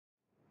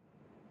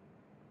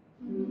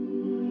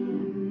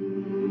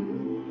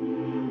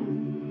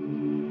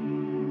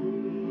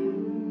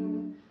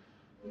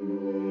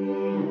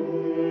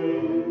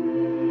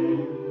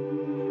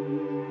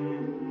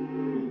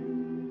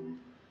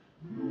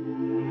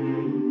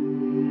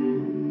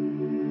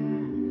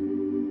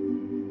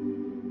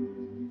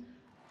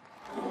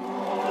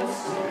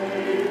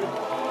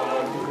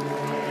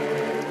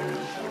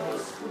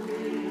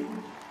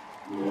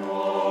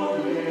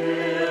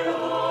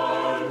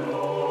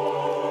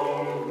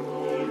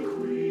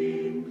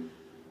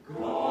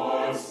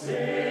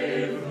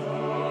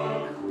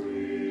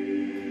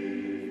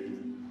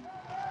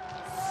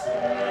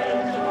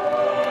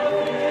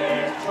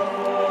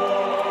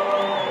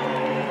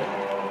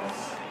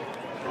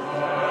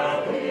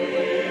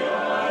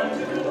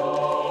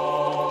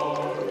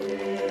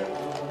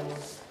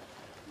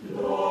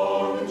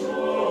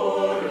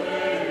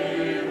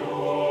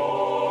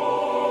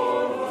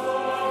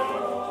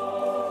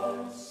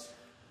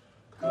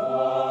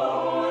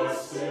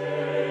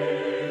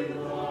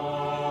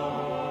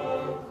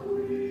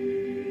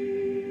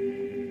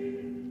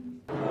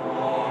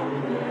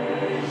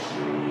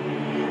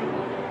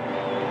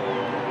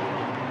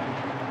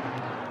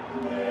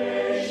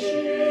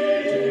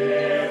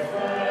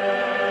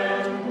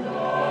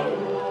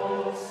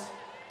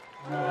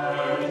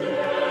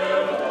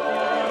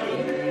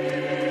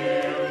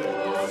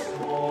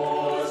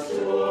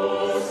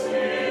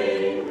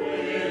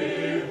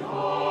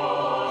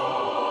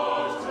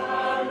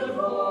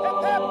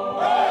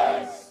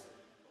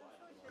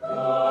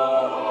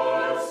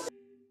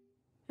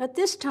At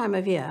this time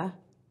of year,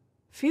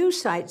 few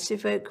sights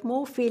evoke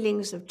more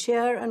feelings of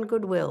cheer and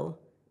goodwill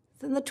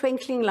than the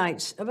twinkling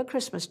lights of a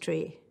Christmas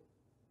tree.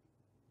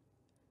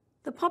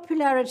 The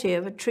popularity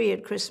of a tree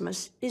at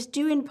Christmas is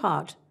due in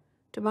part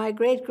to my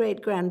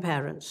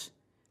great-great-grandparents,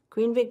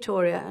 Queen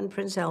Victoria and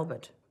Prince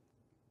Albert.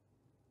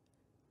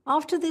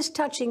 After this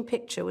touching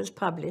picture was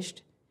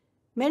published,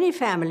 many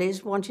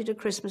families wanted a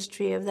Christmas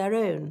tree of their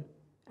own,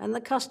 and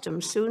the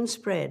custom soon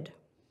spread.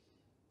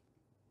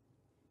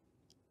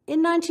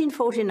 In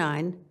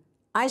 1949,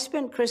 I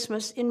spent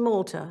Christmas in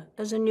Malta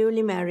as a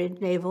newly married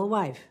naval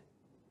wife.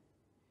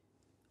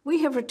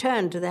 We have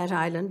returned to that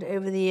island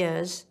over the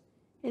years,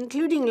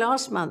 including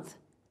last month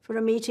for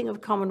a meeting of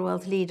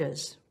Commonwealth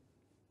leaders.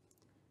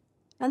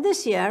 And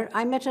this year,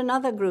 I met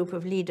another group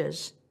of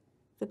leaders,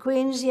 the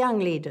Queen's Young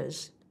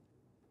Leaders,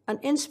 an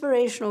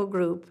inspirational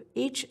group,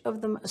 each of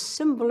them a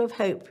symbol of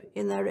hope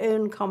in their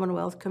own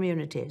Commonwealth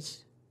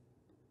communities.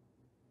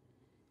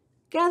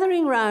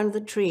 Gathering round the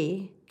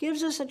tree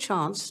gives us a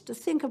chance to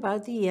think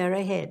about the year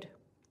ahead.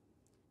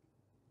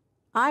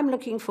 I'm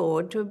looking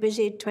forward to a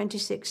busy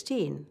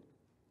 2016,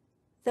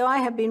 though I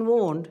have been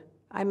warned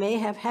I may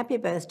have happy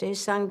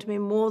birthdays sung to me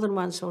more than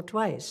once or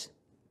twice.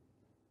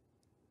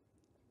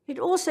 It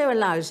also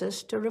allows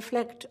us to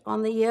reflect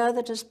on the year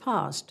that has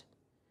passed,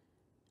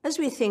 as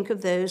we think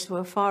of those who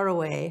are far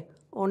away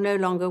or no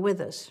longer with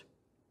us.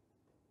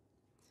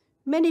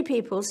 Many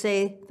people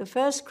say the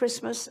first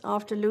Christmas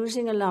after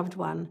losing a loved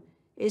one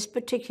is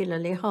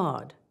particularly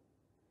hard.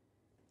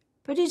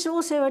 But it's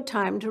also a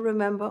time to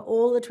remember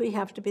all that we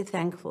have to be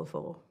thankful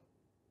for.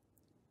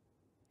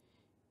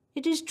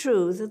 It is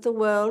true that the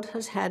world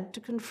has had to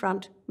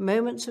confront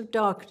moments of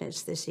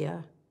darkness this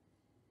year,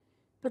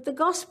 but the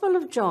Gospel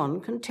of John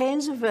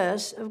contains a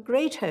verse of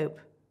great hope,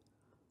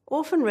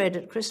 often read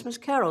at Christmas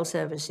carol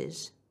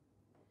services.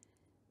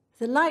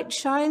 The light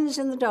shines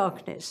in the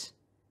darkness,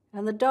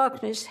 and the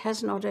darkness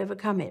has not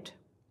overcome it.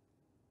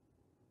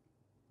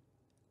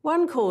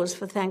 One cause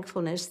for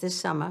thankfulness this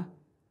summer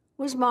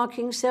was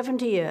marking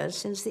 70 years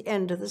since the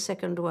end of the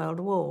Second World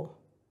War.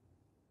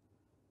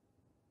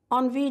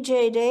 On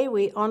VJ Day,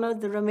 we honored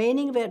the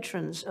remaining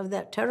veterans of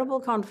that terrible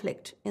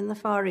conflict in the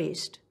Far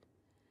East,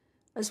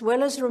 as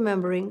well as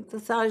remembering the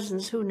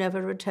thousands who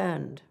never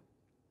returned.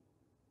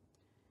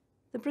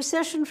 The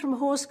procession from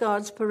Horse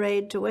Guards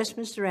Parade to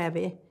Westminster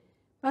Abbey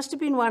must have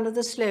been one of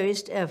the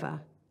slowest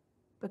ever,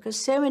 because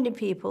so many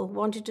people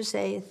wanted to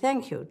say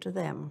thank you to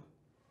them.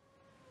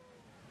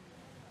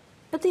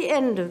 At the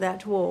end of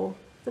that war,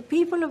 the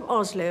people of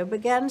Oslo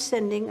began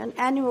sending an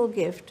annual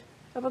gift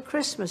of a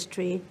Christmas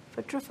tree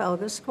for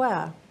Trafalgar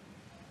Square.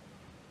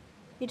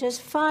 It has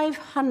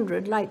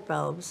 500 light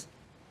bulbs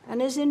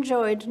and is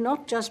enjoyed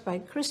not just by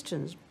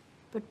Christians,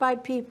 but by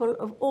people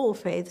of all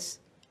faiths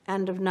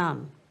and of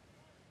none.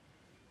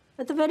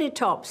 At the very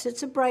top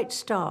sits a bright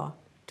star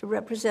to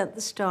represent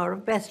the Star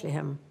of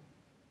Bethlehem.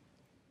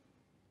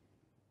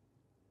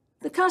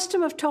 The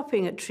custom of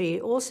topping a tree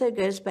also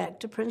goes back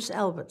to Prince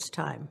Albert's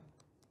time.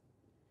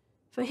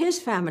 For his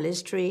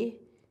family's tree,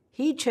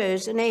 he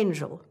chose an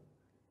angel,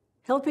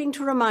 helping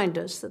to remind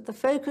us that the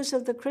focus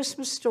of the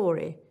Christmas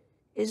story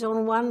is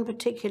on one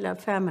particular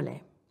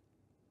family.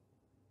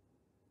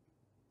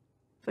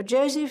 For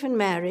Joseph and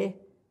Mary,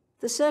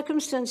 the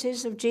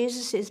circumstances of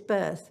Jesus'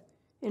 birth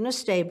in a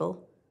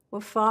stable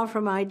were far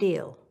from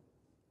ideal.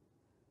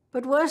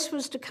 But worse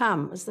was to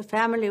come as the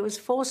family was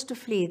forced to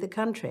flee the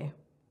country.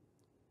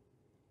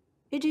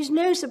 It is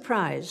no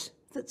surprise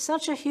that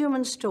such a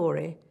human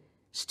story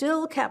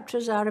still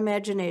captures our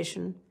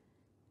imagination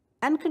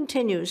and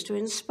continues to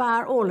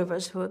inspire all of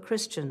us who are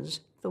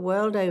Christians the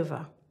world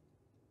over.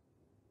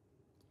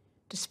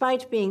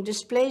 Despite being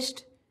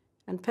displaced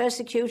and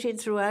persecuted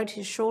throughout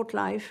his short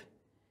life,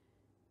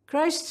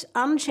 Christ's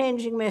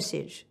unchanging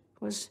message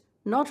was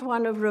not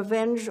one of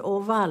revenge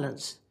or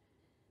violence,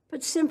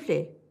 but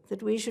simply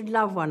that we should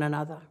love one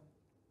another.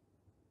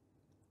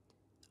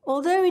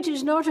 Although it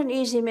is not an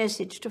easy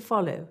message to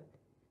follow,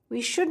 we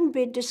shouldn't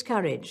be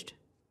discouraged.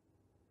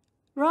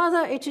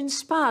 Rather, it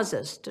inspires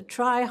us to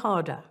try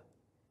harder,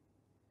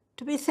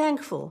 to be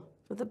thankful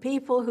for the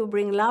people who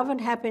bring love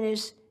and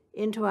happiness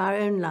into our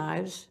own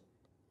lives,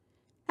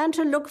 and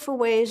to look for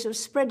ways of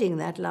spreading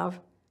that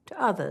love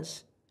to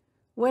others,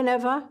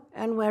 whenever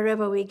and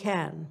wherever we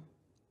can.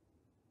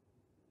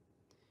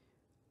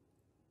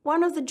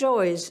 One of the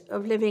joys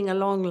of living a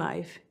long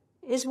life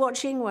is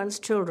watching one's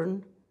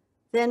children,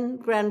 then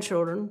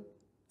grandchildren,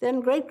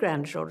 then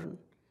great-grandchildren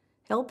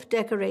help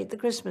decorate the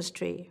Christmas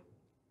tree.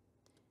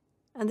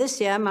 And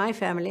this year, my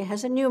family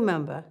has a new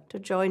member to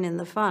join in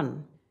the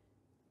fun.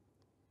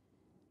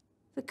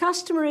 The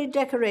customary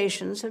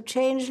decorations have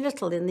changed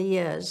little in the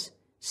years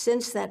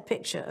since that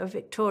picture of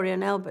Victoria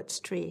and Albert's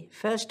tree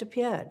first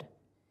appeared,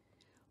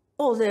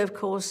 although, of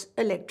course,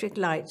 electric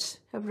lights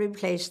have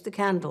replaced the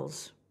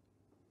candles.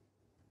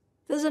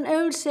 There's an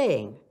old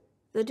saying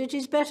that it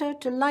is better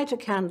to light a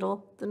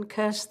candle than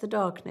curse the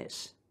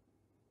darkness.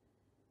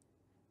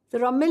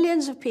 There are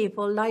millions of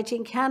people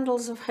lighting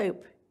candles of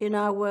hope in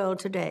our world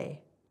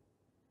today.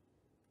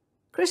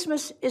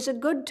 Christmas is a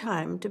good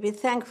time to be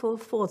thankful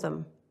for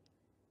them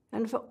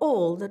and for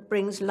all that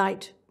brings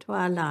light to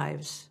our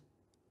lives.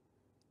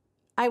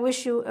 I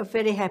wish you a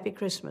very happy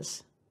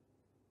Christmas.